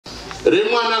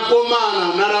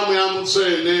remwanakomana naramweya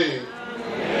mutsvene.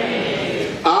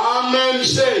 Amen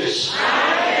church.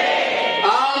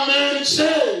 Amen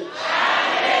church.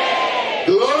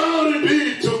 Glory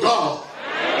be to God.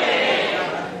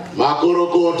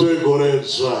 Makorokoto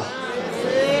egoredzwa,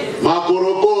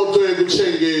 makorokoto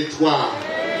ekuchengetwa.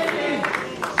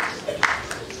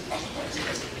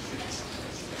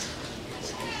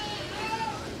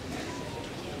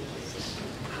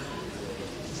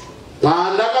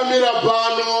 Pandakamira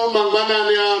pano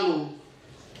mangwanani ano,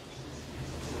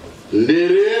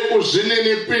 ndiri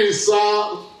kuzvininipisa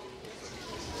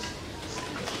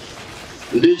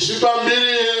ndichipa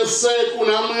mbiri yese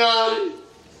kuna Mwari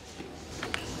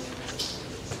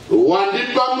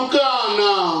wandipa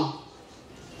mukana,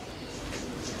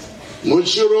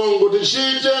 muchirungu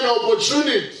tichite an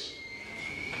opportunity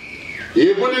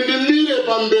yekuti ndimire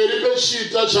pamberi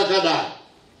pechita chakadai,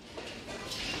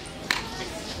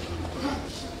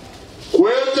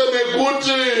 kwete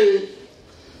nekuti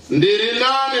ndiri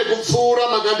nane kupfuura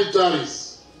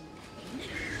makanditarisa,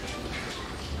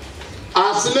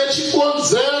 asi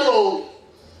nechikonzero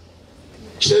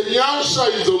chenyasha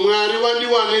idzo Mwari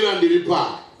wandiwanira ndiri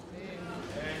pano.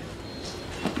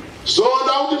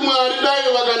 Soda kuti Mwari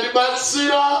dai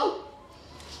vakandibatsira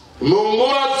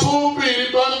munguva pfupi iri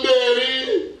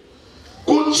pamberi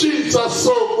kutsvitsa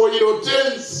soko iro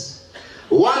tenzi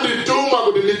wandituma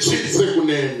kuti nditsvitse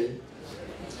kuneni.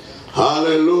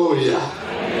 Hallelujah.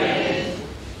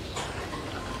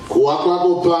 Kuwa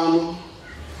kwako pano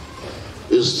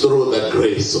is through the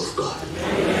grace of God.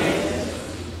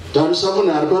 Tarisa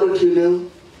munhu ari parutivi newe,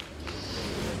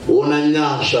 una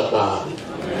nyasha pari,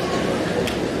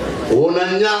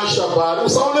 una nyasha pari.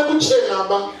 Usaone kuchena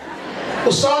ba,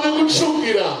 usaone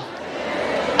kutsvukira,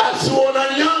 asi una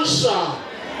nyasha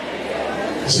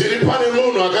dziri pane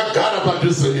munhu akagara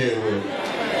padhuze newe.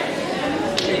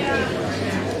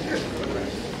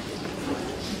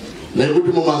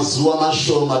 Nekuti mumazuva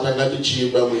mashoma tanga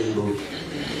tichiimba mwendo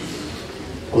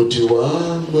kuti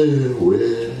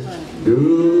wamwewe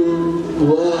duwa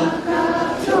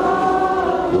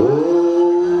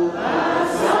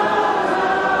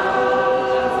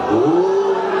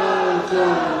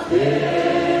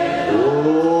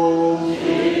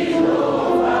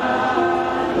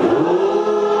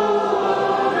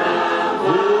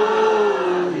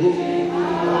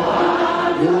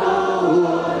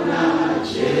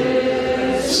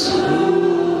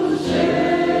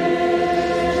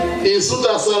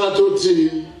Isuta sara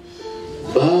toti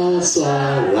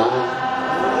basara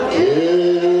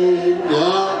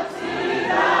kenya.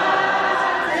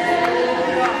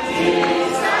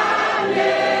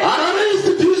 Aramis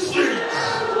district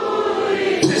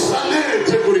Tisane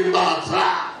Tekurimbata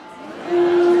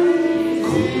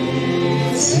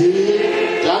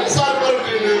Tarisar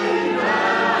Berkini.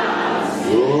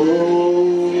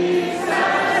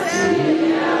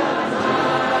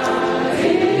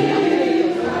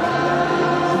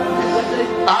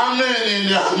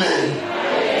 Amen.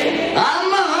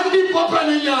 Handi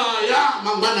popaninya ya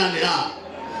mangwanani ya.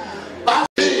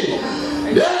 Basi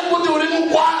kuti uri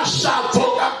Mukwasha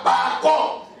Dzoka Kwako.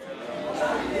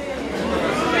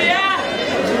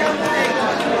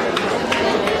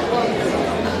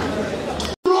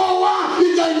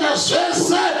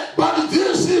 But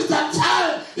this is the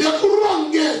time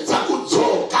yekurongedza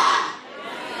kudzoka.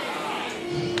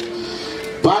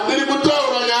 Pandiri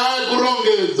kutaura nyaya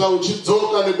yekurongedza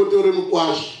uchidzoka nekuti uri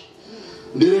Mukwasha,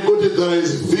 ndiri kuti there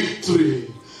is victory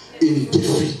in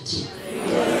defeat.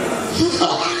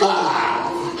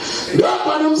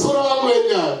 Ndapane musoro wangu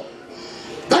wenyaya.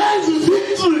 There is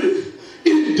victory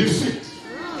in defeat.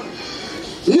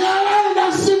 Nyaya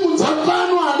ndasimudza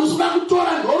pano handisina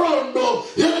kutora nhoroondo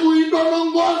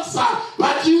yekuidonongodza,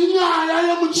 but inyaya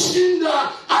yemuchinda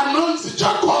anonzi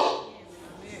Jacob.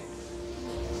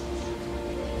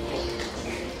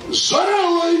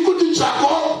 Zvarewo ikuti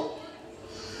Jacob,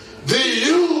 the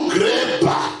young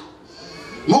grapper,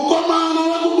 mukomana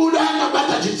wekubuda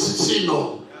akabata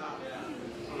chitsitsino,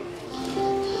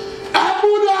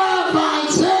 abuda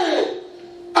panze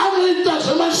anoita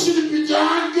zvemashiripiti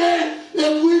ake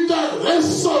ekuita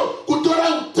reso kutora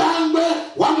utangwe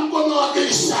wamukoma wake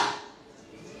Isaka.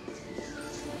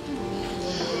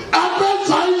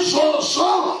 Apedza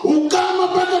izvozvo ukama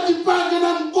pakati pake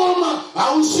namukoma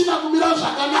hausina kumira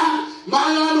zvakanaka.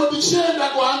 Mai anoti chienda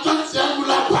kuhanzvadzi yangu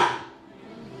Labhani.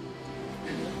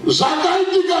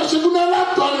 Zvakaitika zvekuna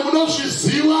Labhani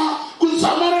munozviziva,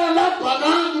 kuzamarira Labhani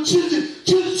angu chiti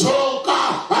chidzoka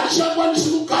hachakwanisi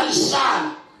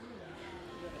kugarisana.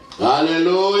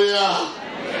 Hallelujah.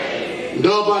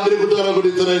 Ndo pandiri kutaura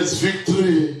kuti there is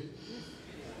victory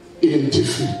in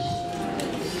defeat.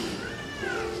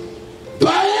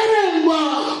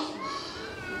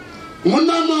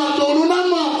 munamato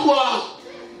unonamatwa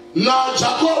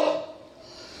naJakob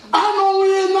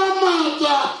anouye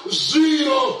namata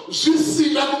zviro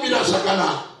zvisina kumira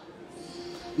zvakanaka.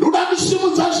 Ndoda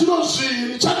kusimudza zviro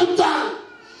zviri. Chakutanga,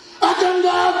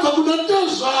 akanga abva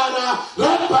kunotezvara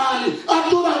Rabhani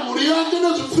atora mhuri yake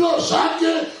nezvipfuyo zvake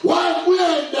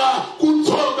wakuenda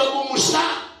kudzoka kumusha.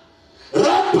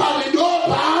 Rabhani ndo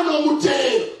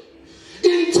paanomuteera.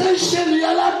 Intention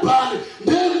yaRabhani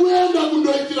ndekuenda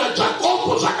kundoitira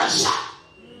Jakobho zvakashata.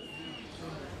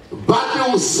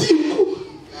 But usiku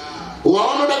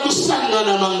waonoda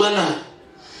kusangana mangwanani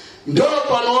ndo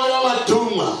panouya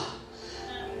vatumwa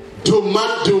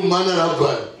dhuma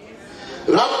naRabhani.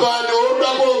 Rabhani oda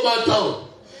kobatawo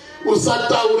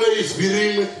usataure izwi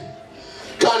rimwe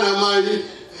kana mai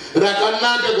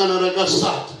rakanaka kana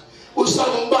rakashata,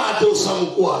 usamubate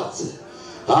usamukuwadze.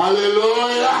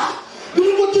 Haleluya.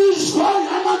 Ndiri kuti izwai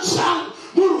hama dzangu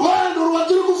murwendo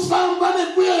rwatiri kufamba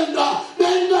nekuenda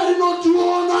denga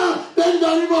rinotiona,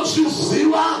 denga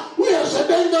rinozviziva uyezve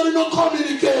denga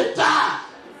rinokomuniketa.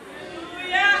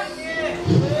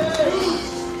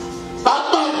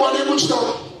 Akangwa nekutya.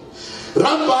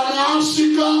 Rabhani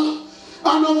asvika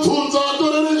anobvunza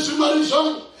vatorere zvimari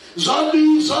zvangu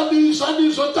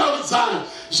zvadii zvotaudzana.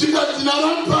 Zvikati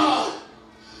naRabhani,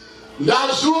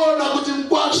 ndazviona kuti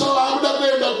Mukwasha waakuda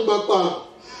kuenda kumba kwako,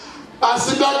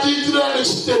 asi ngatiitirane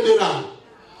chitenderano.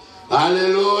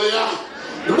 Haleluya.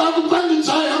 Ndoda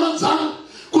kupangidzai hama dzangu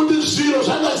kuti zviro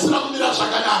zvakasira kumira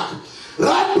zvakanaka.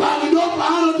 Rabhani ndo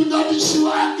paanoti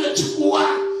ngatichiwake chikuwa,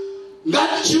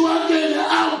 ngatichiwake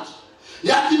neout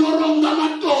yatinoronga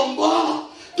matombo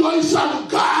toisa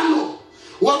mugano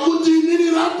wakuti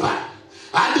inini Rabhani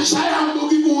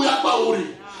handichayambuki kuuya kwauri.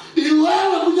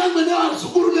 Iwewe kunyange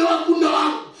nevazukuru nevakunda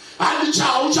vangu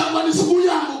hauchakwanisi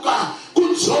kuyambuka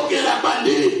kudzokera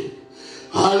kwandiri.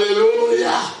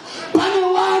 Haleluya. Pane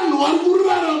vanhu vari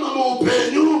kurarama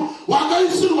muupenyu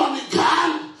wakaisirwa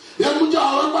migano yekuti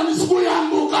havakwanisi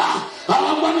kuyambuka,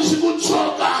 havakwanisi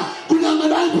kudzoka kunyange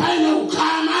dai paine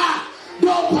ukama.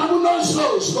 Ndo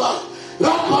pamunozozwa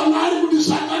Rabhani ari kuti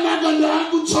zvakanaka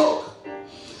ndaakudzoka,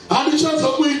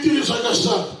 handichazokuitiri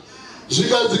zvakashata.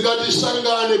 Zvikanzi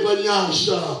ngatisangane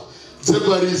panyasha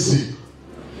dzepaRizipa.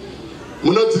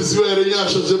 Munodziziva here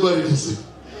nyasha dzepaRizipa?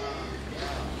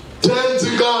 Tenzi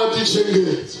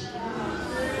ngatichengete.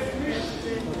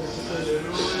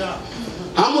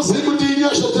 Hamuzivi kuti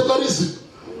inyasha dzepaRizipa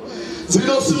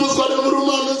dzinosimudzwa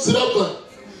nemurume anonzi Rabhani?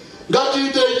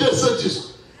 Ngatiite sechizo.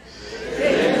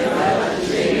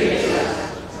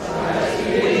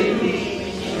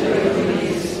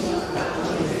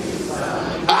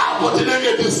 Apo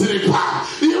tinenge tisiri pano.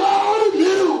 Iwe uri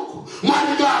mhiruku,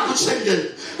 Mwari ngaakuchengete.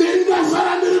 Ini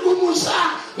ndazara ndiri kumusha,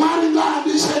 Mwari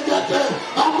ngaandichengete.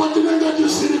 Apo tinenge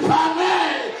tisiri pano.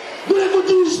 Ndiri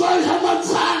kuti uzwai hama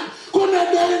dzangu, kune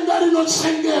denga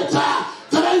rinochengeta.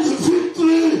 There is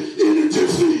victory in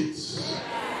defeat.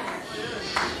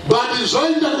 But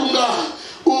zvoita kunga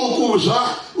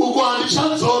uku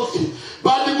handichadzoki.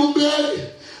 But kumberi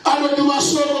anoti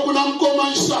masoko kuna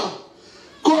mukoma Esau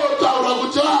kotaura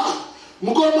kuti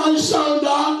mukoma Esau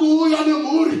ndaakuuya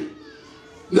nemhuri,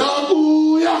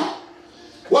 ndaakuuya.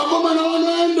 Vakomana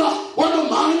vanoenda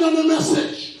vanomhanya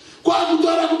nemeseji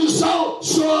kwakutaura kuti Saul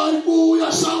ari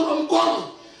kuuya, Sauro mukoma,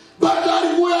 but ari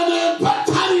kuuya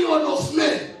nebattalion of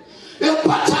men, a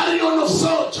battalion of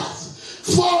soldiers,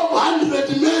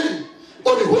 400 men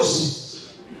on horses.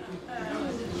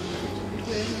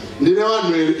 Ndine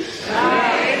vanhu here.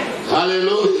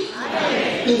 Hallelujah.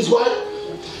 Means what?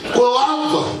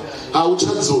 Kwawabva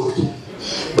hauchadzoki,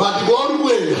 but kwauri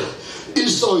kuenda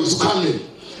Esau is coming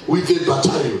with a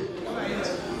battalion.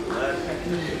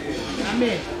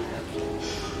 Amen.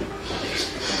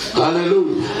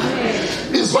 Hallelujah.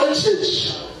 It's one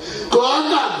church.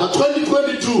 Kwawakabva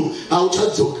 2022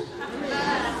 hauchadzoki,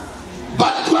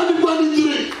 but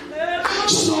 2023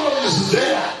 Saul is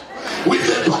there with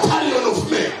a battalion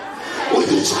of men, with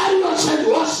the chariots and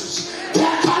horses. They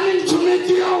are coming to meet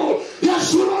you.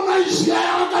 Yasurona is here.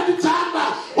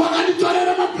 Wakaditamba,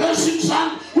 wakaditorera my blessings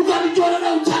and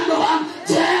wakaditorera utando one.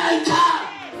 There I come.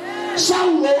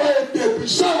 Sauro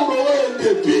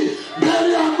endepi.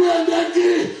 Beri agu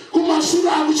endeki.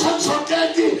 Kumasura agu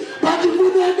chatsokeki. But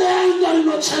kunedenda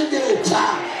rinochengeta.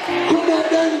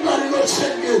 Kunedenda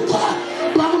rinochengeta.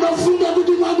 Pamunafunda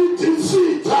kuti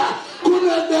madifita.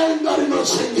 Kunedenda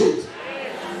rinochengeta.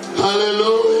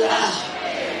 Hallelujah.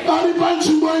 Ari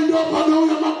panchimbo ndo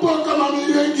panouya mapoka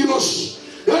mamiri enginoshi.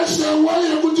 Ese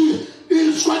waye kuti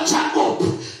izwa Jacob.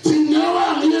 Now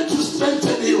I'm here to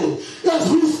strengthen you. As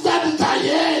we start the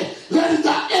year, let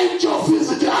the angel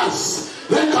visit us.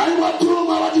 Let I want to know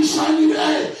what is shining.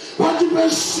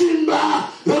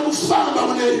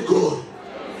 merry-go.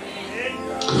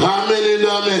 Amen and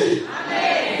amen.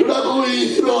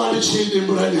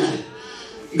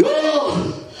 No,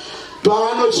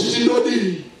 Pano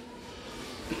Chitinodi.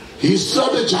 He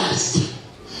strategized.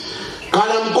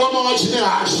 Kana mkoma wachine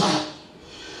asha.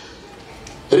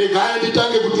 Rekaya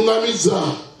nitange kutungamiza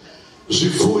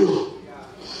zvifuyo.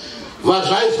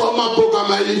 Vazvaifa mapoka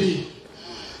mairi.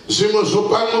 Zvimwe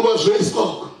zvopangurwa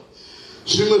zvoiswa.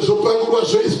 Zvimwe zvopangurwa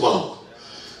zvoiswa.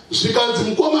 Zvikanzi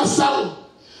mkoma Saul.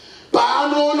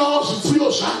 Paanoona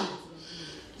zvifuyo zvangu.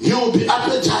 You will be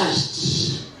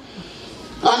appetized.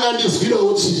 Angandizvira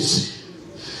utisi.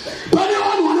 Pane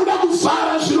vanhu vanoda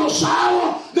kuvhara zviro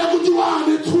zvavo nekuti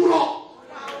vaane turo.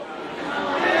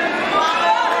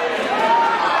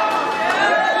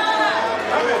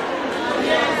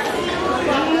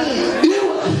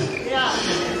 Iwe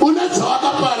unedza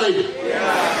wakaparira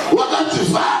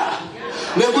wakadzivhara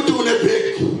nekuti une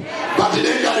bhegi but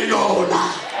denga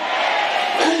rinoona.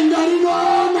 Denga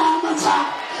rinoona hama.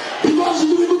 Because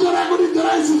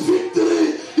there is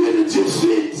victory in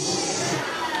defeat.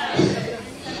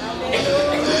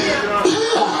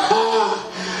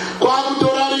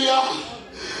 Kwakutoraria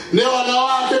nevana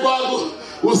vake kwaku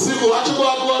usiku wacho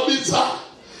kwakuwabitsa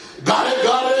gare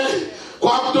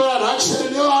kwakutora raksheni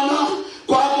nevana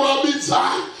kwakuwabitsa.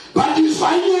 But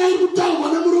ifanyai kutaurwa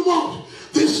nemuromo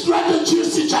the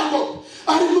strategist Jacob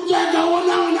ari kuti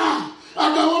akaona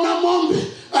mombe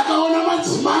akaona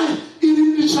madzimai iri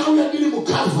ndichauya iri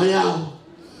mukavha yavo.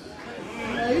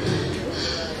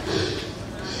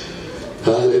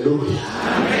 Hallelujah.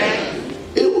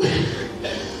 Ewe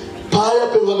paya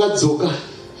pevakadzoka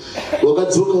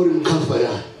uri mukavha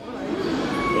yavo.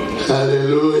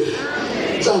 Hallelujah.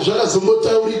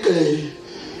 Zvakazombotaurika here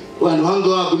vanhu vanga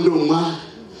vakundomwa,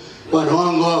 vanhu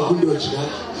vanga vakundodya,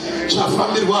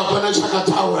 chafambirwa hapana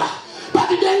chakataura. But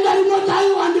denga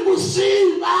rinotaiwa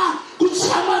ndikusimba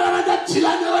kutsamarara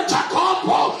ndatila newe Jacob.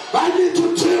 I need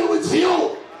to deal with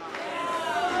you.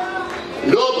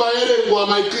 Ndo paerengwa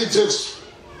my key text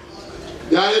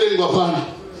yaerengwa pano.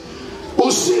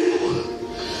 Usiku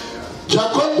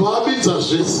Jacob abidza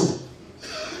zvese,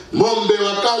 mombe,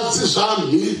 vakadzi,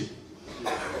 zvamhiri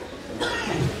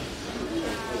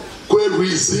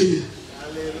kwerwizi.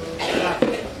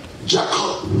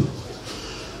 Jacob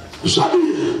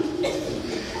zvabira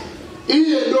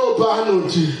iye ndo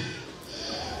paanoti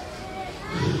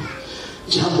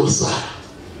chambosara.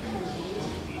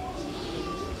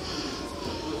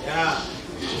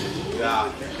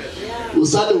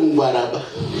 Usade mungwaraba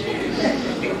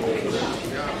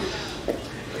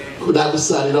kuda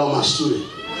kusarira mumashure.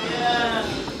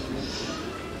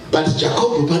 But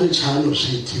Jacob pane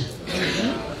chaanozviitira.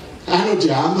 Anoti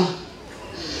hama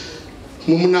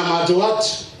mumunamato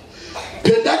wati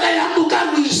pendakayambuka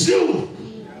rwizi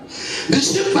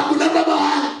ndichibva kuna baba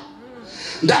vangu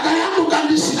ndakayambuka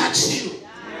ndisina chiro.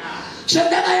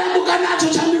 Chandakayambuka nacho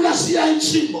chandinosiya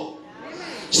inzvimbo.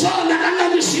 So ndakanga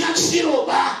ndisina chiro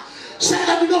ba.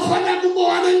 Saka ndinofanira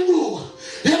kungowana nguva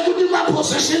yekuti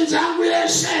mapossessions angu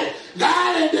eshe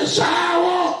ngaarende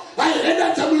zvawo. I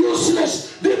render them useless.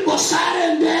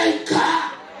 Ndimbosare ndega.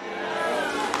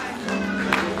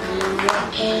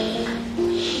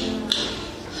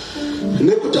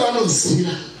 Nekuti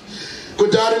anoziva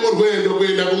kuti ari murwendo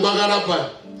kuenda kumbakarapa.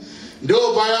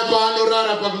 Ndo paya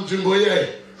paanorara panzvimbo iyeyo.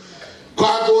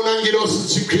 Kwakuona ngirosi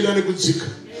dzikwira nekudzika.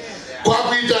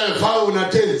 Kwakuita vhau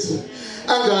natenzi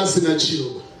anga asina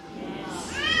chiro.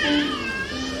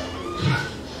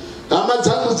 Hama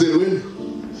dzangu dzerwendo,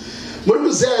 muri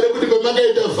kuziva here kuti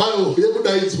pamakaita vhau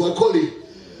yekudaidzwa koli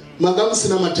manga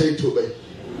musina mataito bai.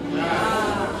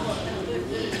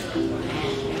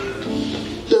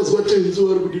 Ndazwa tenzi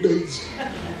wari kudidaidza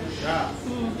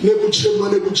nekuchema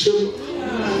nemadziwa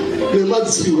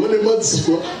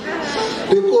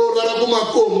nekorara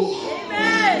kumakomo.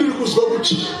 Ndiri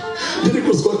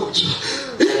kuzwa kuti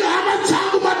ino hama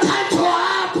dzangu mataito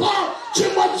apo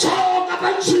chimbotsoka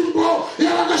panzvimbo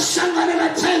yavakashangana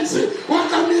natenzi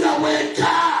wakamira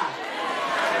wega.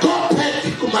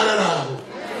 Gopeki kumararavo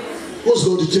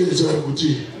uzwa kuti tenzi ari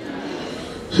kuti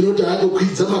zvinoti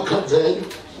akokwidza makadza edu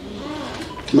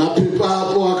mapepa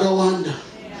apo akawanda.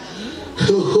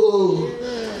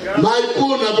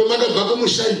 Maipona pamakabva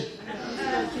kumushai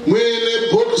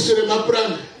muine bhokisi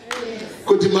remapuranga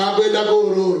kuti maakuenda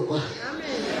koororwa.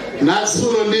 Nhasi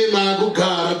uno ndii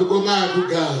maakugara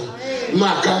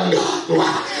makanganwa.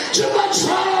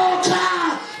 Chimbotsoka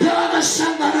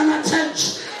pavakashangana natenzi.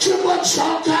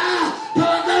 Chimbotsoka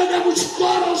pavakaenda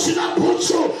kuchikoro usina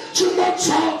bhutsu.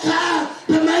 Chimbotsoka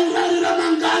pamairarira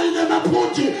mangali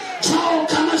nemaputi.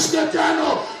 Tsoka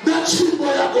masikatano netsvimbo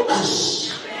yako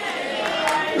basi.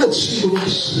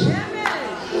 chinguvashi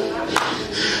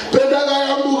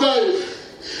pendakayambukayo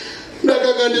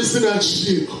ndakanga ndisina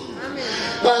chiro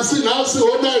asi nhasi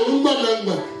honai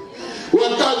ungwanangwana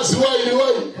wakadzi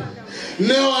wairiwai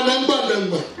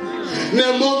newanangwanangwana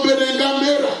nemombe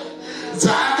nengamera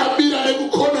dzaakabira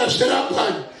nekukona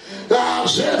zverapani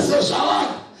zvese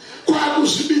zvavanhu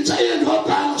kwakuzvibita iye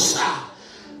ndopansa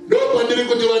ndopandiri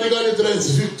kuti vadikani there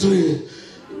is victory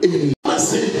in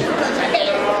mercy.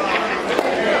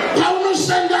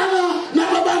 Paunosangana na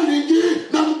baba ningi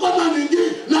na mkoma ningi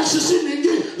na sisi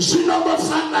ningi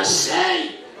zvinobafanga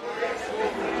sei.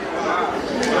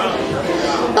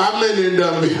 Amen and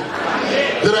amen.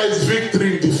 There is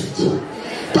victory in defeat.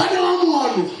 Pane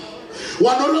wanu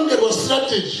wanolongerwa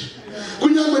strategy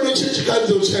kunyangwe nechechi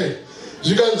kanzo chai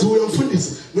zvikanzi uyo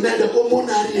mfundisi munaenda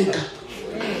komona ari ega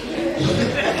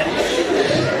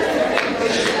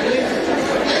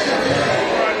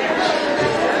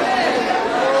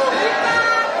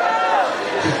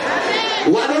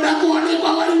wanoda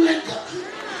kuonekwa vari vega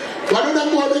wanoda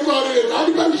kuonekwa vari vega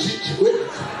adi pazvizhi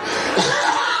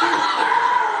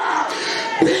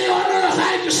be on the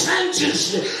right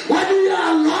senses when you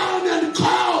are alone and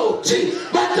cold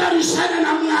but there is an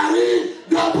amari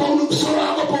dopo unukusoro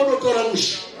wako pono tora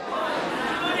mushi.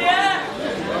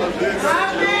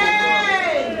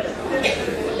 Amen.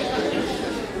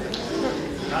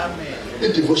 A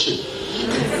devotion.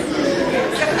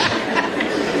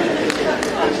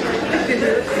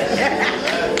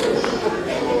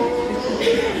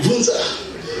 Vunza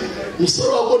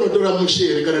musoro wako unotora mushi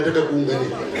here kana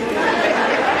takakuunganira.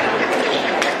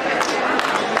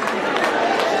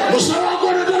 Musoro wako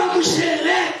unotora mushi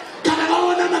here kana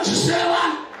vaona machisewa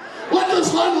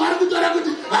watozwa vanhu vari kutaura kuti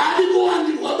haadi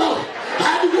kuwandirwa bawe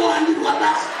haadi kuwandirwa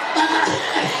basa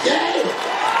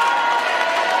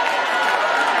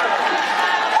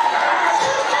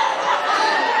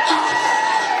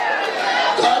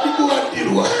haadi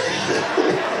kuwandirwa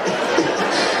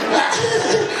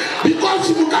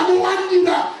because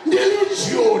mukamuwandira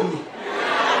ndiriligioni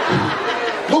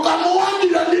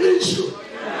mukamuwandira ndiriligioni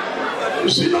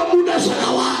zvinobuda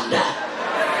zvakawanda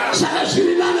saka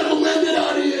zviri nane kumwendera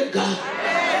vari yega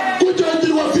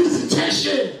kutoitirwa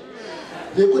visitation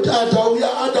nekuti atauya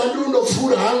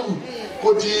atandinofura hangu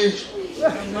kuti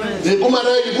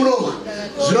nekumaraini kuno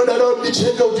zvinodada kuti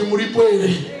ndicheke kuti muripo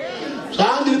here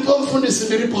zvaandiripo mufundisi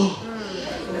ndiripo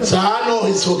zano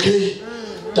it's okay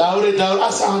taure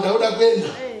asi andauda kuenda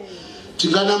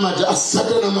tinganamata asi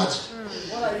satanamata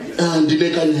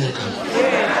ndinekanyeka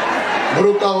muri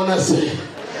ukaona sei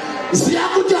ziya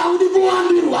kuti haudi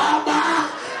kuwandirwa ba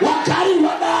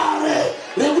wagarirwa dare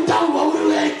rekutaurwa uri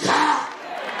wega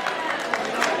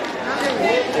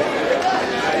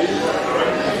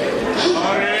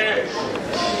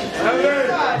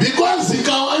because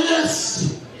ikawa yes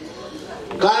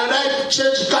kana dai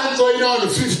church council ina on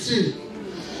 15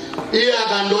 iye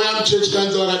akandoya muchurch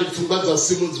council akati pfungwa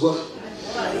dzasimudzwa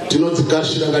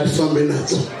tinodzigashira ngatifambe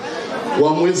nadzo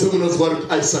wamwese munozwa kuti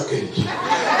I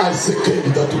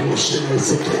second that motion. I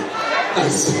second.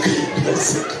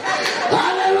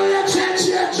 Hallelujah, church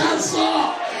here, just so.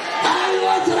 I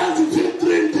was running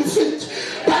victory in defeat.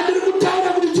 But the good time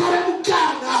of the Torah,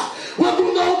 what do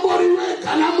no more work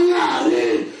and I'm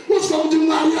married? What's going to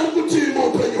marry a good team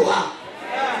open you up?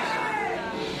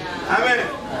 Amen.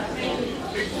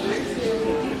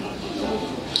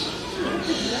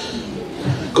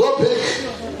 Go back.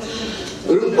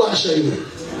 Mukwasha.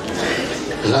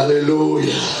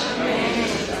 Hallelujah.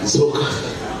 Dzoka.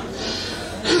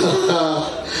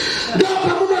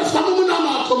 Ndapa muna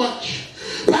makomachi.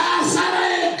 Pasara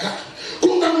eka.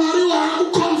 Kunga mwari wa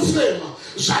kukonfirma.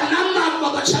 Zvanamapa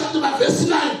pachapter verse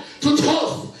 9 to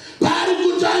 12. Pari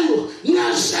kutayo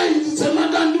nyashaidzi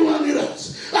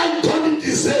dzemakandiwaniras. I don't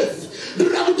deserve.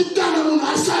 Ndira kuti kana munhu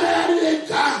asara ari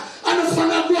ega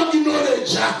anofana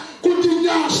kuacknowledge kuti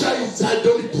nyashaidzi I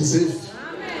don't deserve.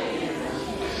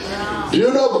 Do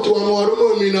you know what you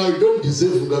are me now? You don't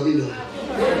deserve Gamina.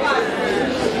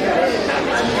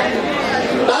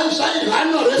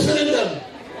 I'm not referendum.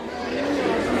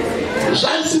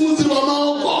 Shine Simuzi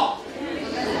Mama.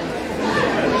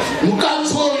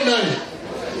 Mukahanana winai.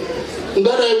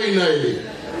 Ngara winai.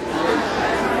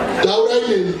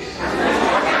 Tauraini.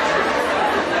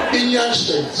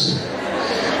 Inyashtet.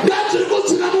 That's the good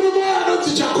thing about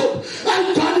Jacob.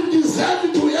 I don't deserve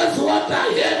to have what I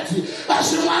have.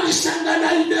 As a man is in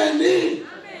the name.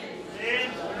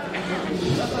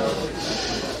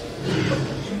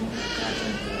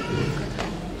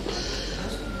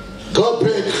 Go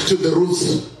back to the roots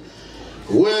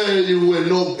where you were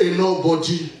a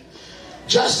nobody,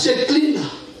 just a cleaner,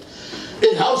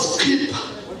 a housekeeper,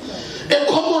 a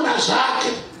commoner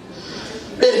zake,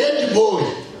 a head boy.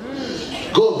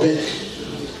 Go back.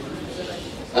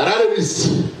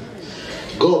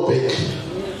 Go back.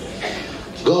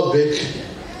 Go back.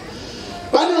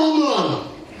 Bani omwana.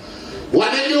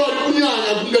 Wanenge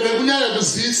kunyanya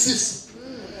kusisi.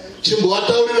 Chimbo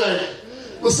wataurira.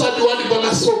 Usati wani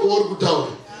pana soko uri kutaura.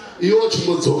 Iwo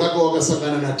chimbo dzoka kwako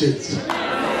wakasangana na tenzi.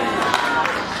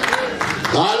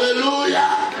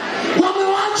 Hallelujah.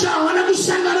 Wamewacha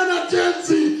wanakusangana na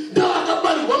tenzi ndio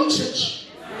wakabarirwa mchechi.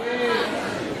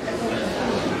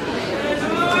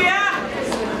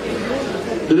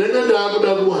 Renenda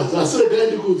akuda kuwanza asire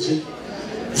gaindi kuti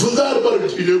funza ari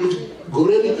parutile kuti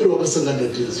goreni pero wakasangana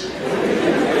tenzi.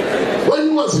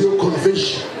 When was your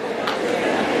confession?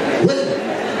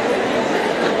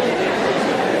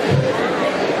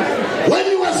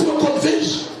 When was your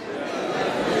confession?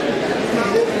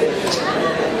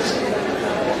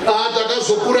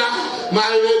 Atakazokura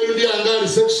mai vedu ndianga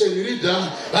reception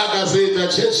leader akazoita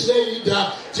church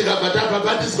leader tikabata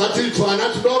papatis batiri twana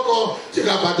tudoko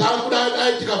tikabata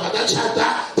kudai tikabata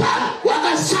chata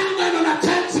wakasangana na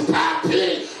tenzi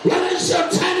papi. What is your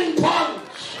turning point?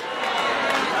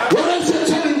 What is your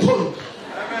turning point?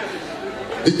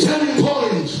 The turning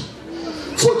point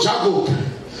for Jacob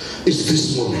is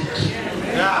this moment.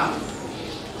 Yeah.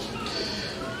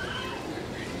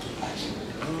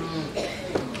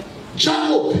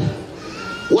 Jacob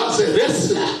was a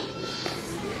wrestler,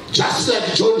 just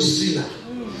like John Cena.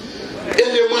 And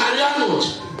the Mariano,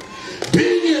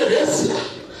 being a wrestler,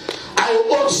 I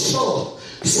also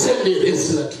send a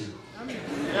wrestler to you.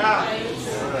 Yeah.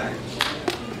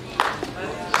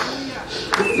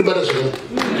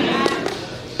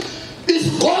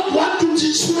 If God wants to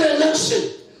teach you a lesson,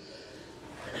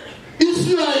 if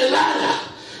you are a liar,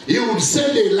 He would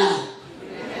send a liar.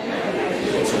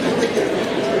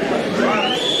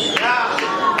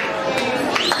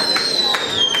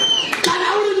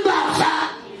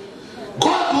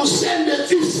 God will send a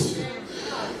thief.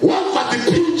 One for the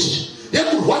preach, they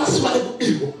could watch some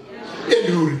people, and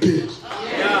you will repent.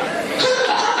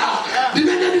 The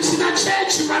man is in a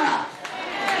church, man.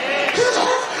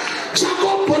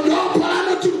 Jacob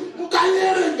to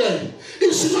Mukahanana.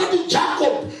 It's not the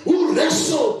Jacob who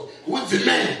wrestled with the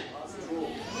man.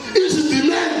 It's the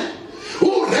man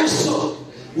who wrestled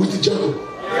with Jacob.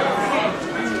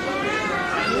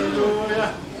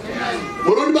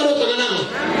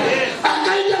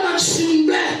 Akaenda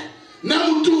mashimbe na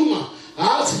mutuma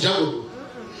haasi Jacob.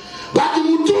 But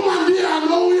mutuma ndiye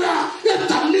anouya at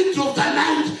the middle of the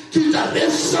night to the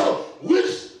wrestle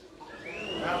with.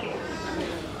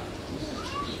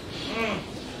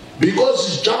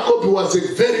 Because Jacob was a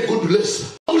very good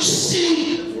wrestler.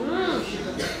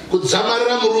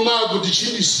 Kudzamarira muruma kuti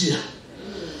chindisiya.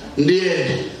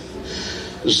 Ndiye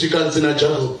zvikanzi na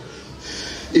Jacob,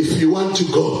 if you want to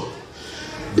go,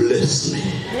 bless me.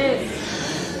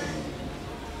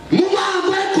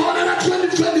 Mumambo ekorera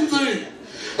 2023.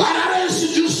 Arara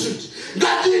institute.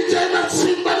 Ngatiite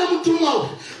matsimba nemutumwa.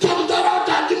 Tamutara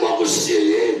kuti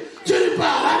mokusiyi tiri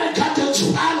paharare cottage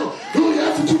pano. You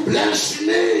have to bless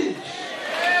me.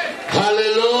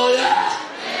 Hallelujah.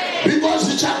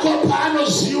 Because Jacob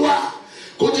anoziwa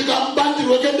kuti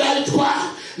kambandirwe kendaitwa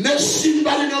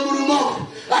nesimba rine murumo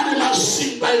ane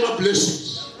masimba ema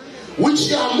blessings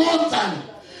which are more than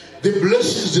the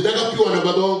blessings dzakapiwa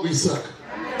nababa wangu Isaka.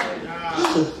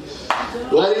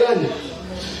 Wairani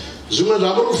zvimwe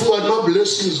zvako kufunga kuti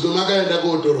mablessings kwemakaenda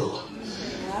kootoroka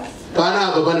pana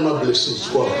apa pane mablessings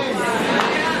kwavo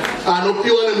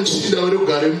anopiwa nemuchinda uri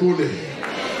kugare mbune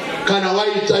kana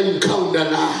waita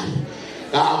encounter naye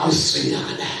akusiya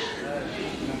kana.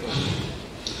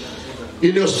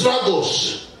 In your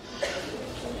struggles,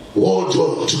 hold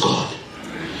on to God.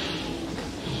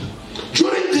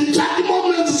 During the dark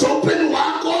moments, open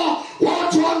wako,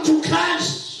 hold on to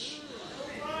Christ.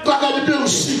 Pakadipe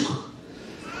usiku,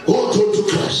 hold on to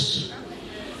Christ.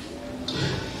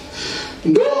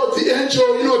 No, the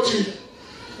angel,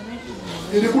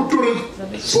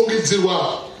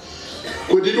 fungidzirwa.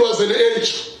 But it was an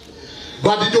angel,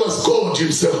 but it was God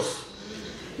Himself.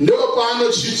 No pano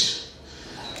chiti.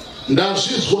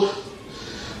 Ndazvizwa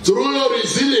through your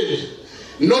resilience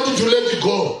not to let it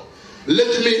go.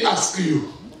 Let me ask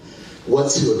you,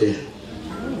 what's your name?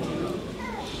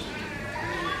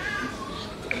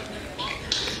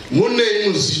 Munei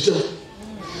muzita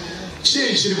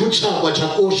chii chiri kuchapa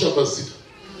chakosha pazita.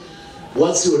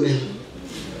 What's your name?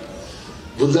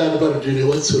 Bvunzani parutivi,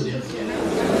 what's your name?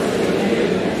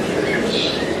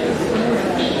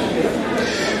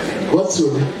 What's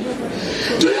your name?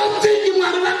 Do you think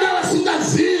Mwari vanga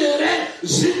vasingazivi here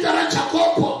zita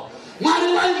raJakobo?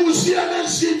 Mwari vaimuziva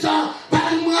nezita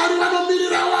Mwari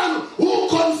vanomirira vanhu who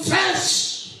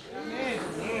confess.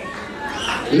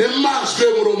 Nemazwi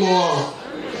emuromo wavo.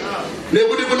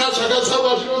 Nekuti kuna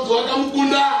zvakatsaurwa zvinonzi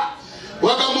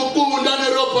vakamukunda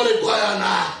neropa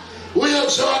regwayana.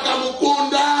 Uyezve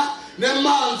vakamukunda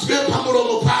nemanzwi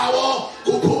epamuromo pavo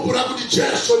kupupura kuti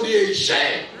Jesu ndiye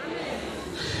Ishe.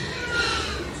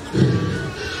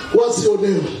 What's your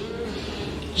name?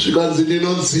 Zvikanzi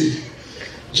ndinonzi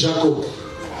Jacob.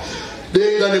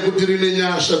 Denga nekuti rine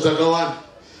nyasha dzakawanda.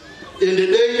 Ende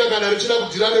denga kana richida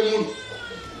kudhira nemunhu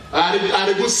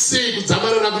ari kusii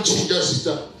kudzamarara kuchinja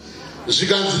zita.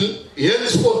 Zvikanzi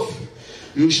henceforth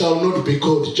you shall not be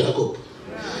called Jacob,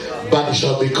 but you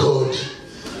shall be called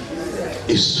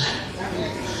Israel.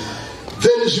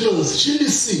 Then zvinonzi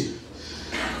chindisi.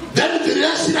 Then the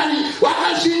rest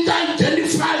wakazhinda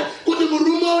identify kuti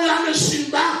murume uyu ane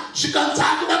simba. Zvikanzi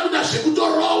akuda kuda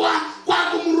zvekutorowa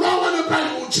kwakumurowa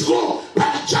nepahudyu.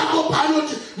 But Jacob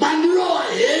anoti mandirowa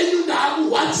henyu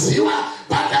ndaakurwadziwa,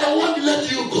 but I won't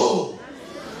let you go.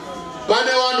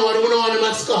 Pane vanhu vari muno vane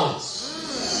mascars.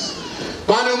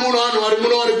 Pane vanhu vari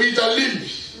muno vari kuita limp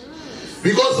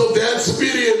because of the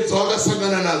experience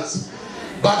vakasangana nadzo.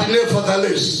 But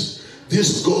nevertheless,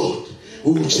 this God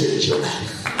will change your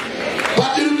life.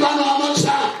 But in pano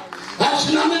amatsanga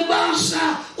achina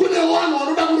nebasa kune vanhu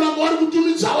vanoda kuramba vari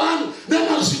kutumidza vanhu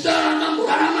nemazita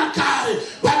akamborarama kare.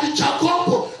 But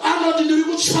Jacob anoti ndiri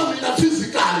kutsvamira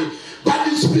physically,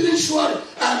 but spiritually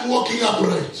I'm walking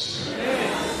upright.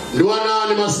 Ndiwana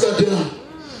ane masikati ano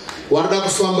warida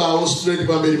kufamba hawo straight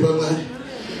pamberi paMwari.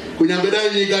 Kunyange dai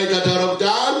nyika ikataura kuti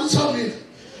ari kutsamira,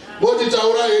 moti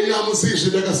taura henyu hamusii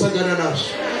zvendakasangana nazvo.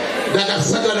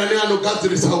 Ndakasangana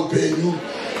neanogadzirisa upenyu.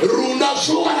 Runda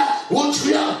shora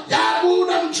wotuya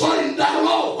yabuda mchoi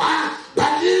ndarowa.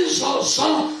 But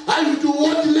izvozvo I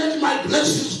won't let my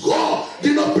blessings go.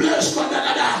 Ndino bless kwa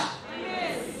ndakadaro.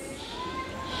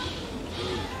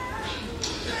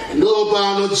 Ndo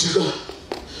paanotsika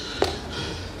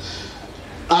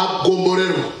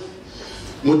agomborerwa.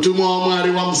 Mutumwa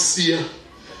waMwari wamusiya.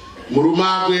 Murume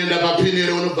akuenda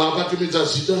papinero unobva apatumidza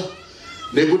zita.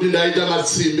 Nekuti ndaita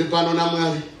matsimbe pano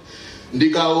naMwari,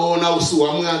 ndikaona usu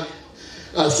hwaMwari,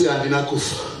 asi handina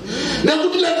kufa.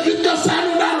 Nekuti Leviticus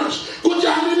anodaro kuti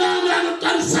handinani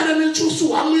anotarisana nechusu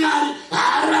hwaMwari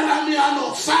haararami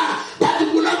anofa.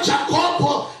 But kuna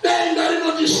Jacob denga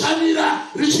rinotishamira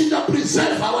richiita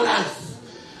preserve our life.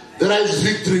 There is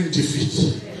victory in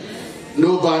defeat.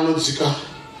 Ndoba anodzika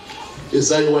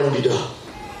ezaiwandida.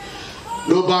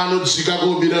 Ndoba anodzika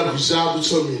kumbira bvisa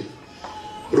kutsomira.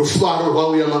 Rufaro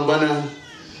rwauya mangwanani.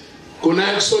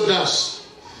 Kuna Exodus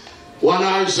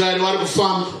wana vaIsraeri vari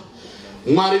kufamba.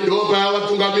 Mwari ndopa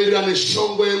yavatungamirira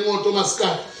neshongwe yemoto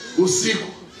masikati usiku.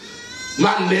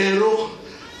 Manheru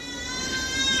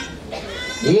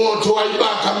moto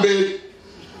waibaka mberi.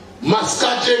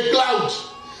 Masikati cloud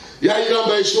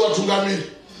yairamba ichivatungamira.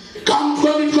 Come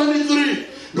 2023,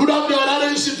 ndoda kuti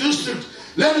vaRarensi district,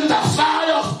 let the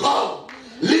fire of God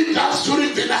lead us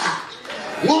during the night.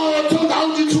 Moto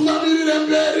ngautitungamirire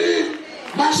mberi.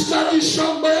 Masikati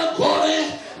shongwe yegore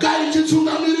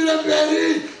ngaititungamirire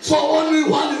mberi. For only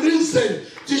one reason,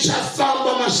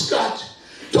 tichafamba masikati,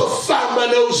 tofamba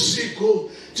neusiku,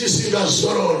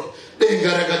 tisingazorori.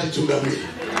 Denga rakatitungamirira.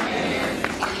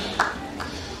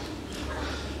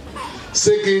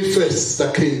 Seek ye first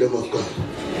the kingdom of God,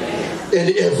 and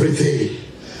everything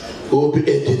will be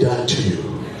added unto you.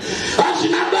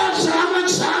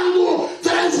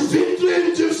 There is victory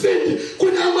in defeat.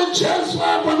 Kunyama Jesu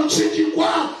hapa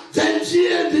nuchikwa, then he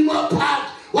did not part.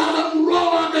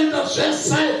 Wanamuroa akaita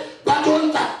Jesse, but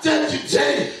on that 30th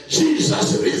day,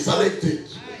 Jesus resurrected.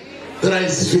 There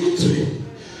is victory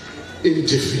in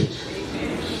defeat.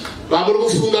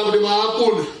 Baburufunga kuti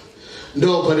maakuna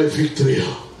ndo pane victory.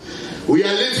 We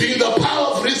are living in the power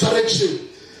of resurrection,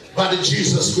 but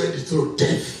Jesus went through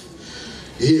death.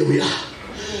 Here we are.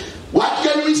 What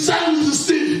can we say with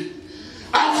Stephen?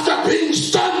 After being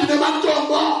stoned in the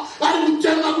matombo,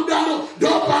 alikutema kudaro,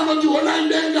 ndopa anotiona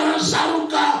indenga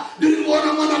rasaruka,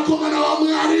 nilikuona mwanakomana wa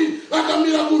Mwari,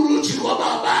 akamira kurudyi kwa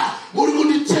Baba, muri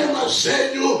kunitema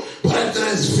zvenyu, but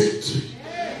there is victory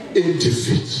in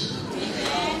defeat.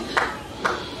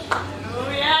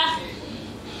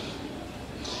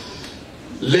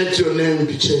 Let your name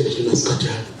be changed in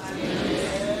Askata.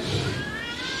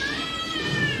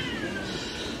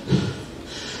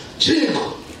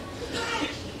 Chico.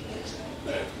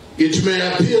 It may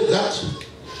appear that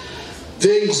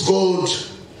things God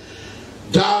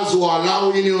does or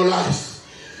allow in your life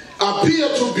appear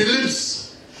to be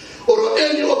limits or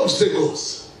any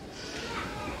obstacles.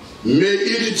 May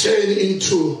it turn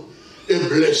into a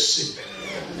blessing.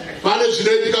 pane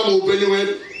zvinoitika muupenyu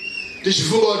hwedu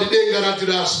tichifunga kuti denga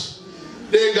ratirasa,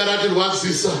 denga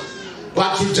ratirwadzisa.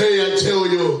 But today I tell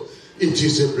you, it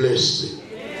is a blessing.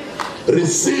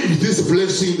 Receive this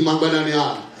blessing, mangwanani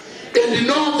ano, and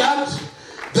know that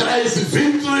there is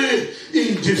victory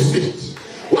in defeat.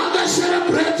 Wanga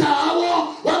celebrate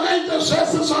havo, wanga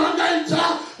intercessors, wanga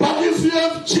inter, but if you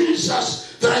have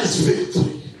Jesus, there is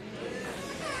victory.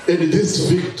 And this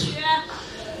victory,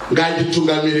 ngaiti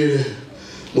tungamirire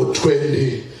mu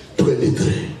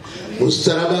 2023.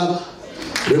 Mustarababa,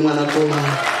 remwana koma,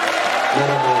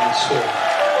 narababa so.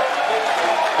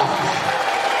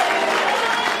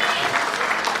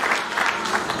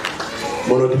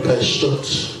 Mono di pastor,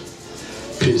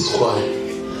 peace quiet.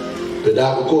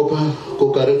 Pedako kopa,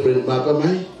 koka reverend mapa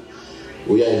mai,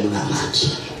 uya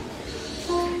imunamata.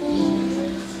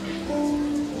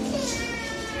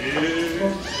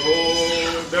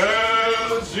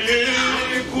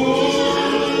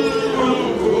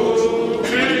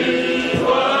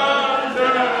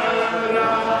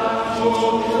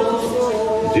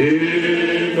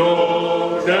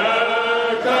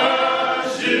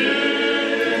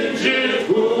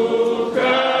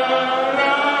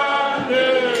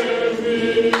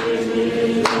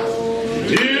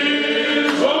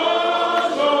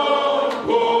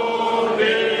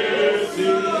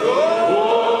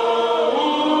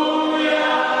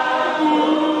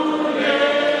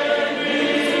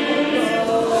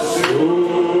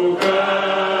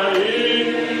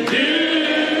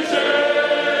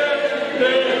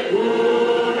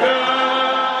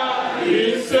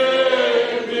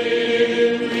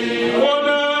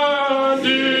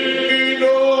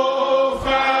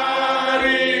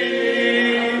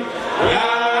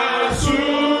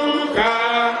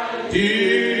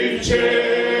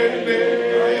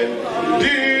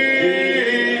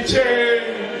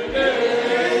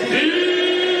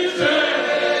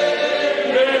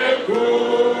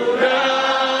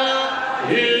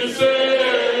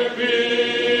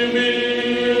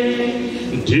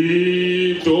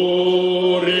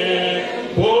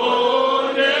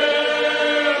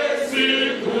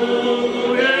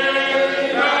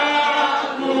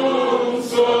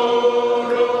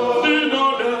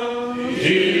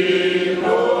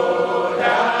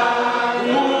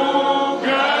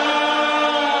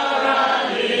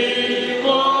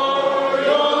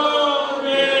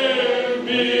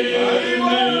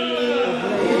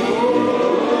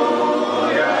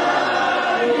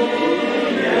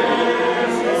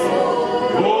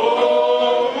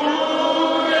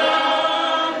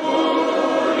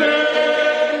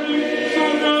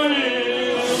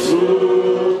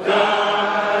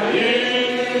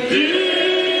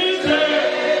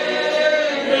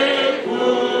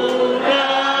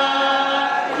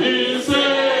 He said,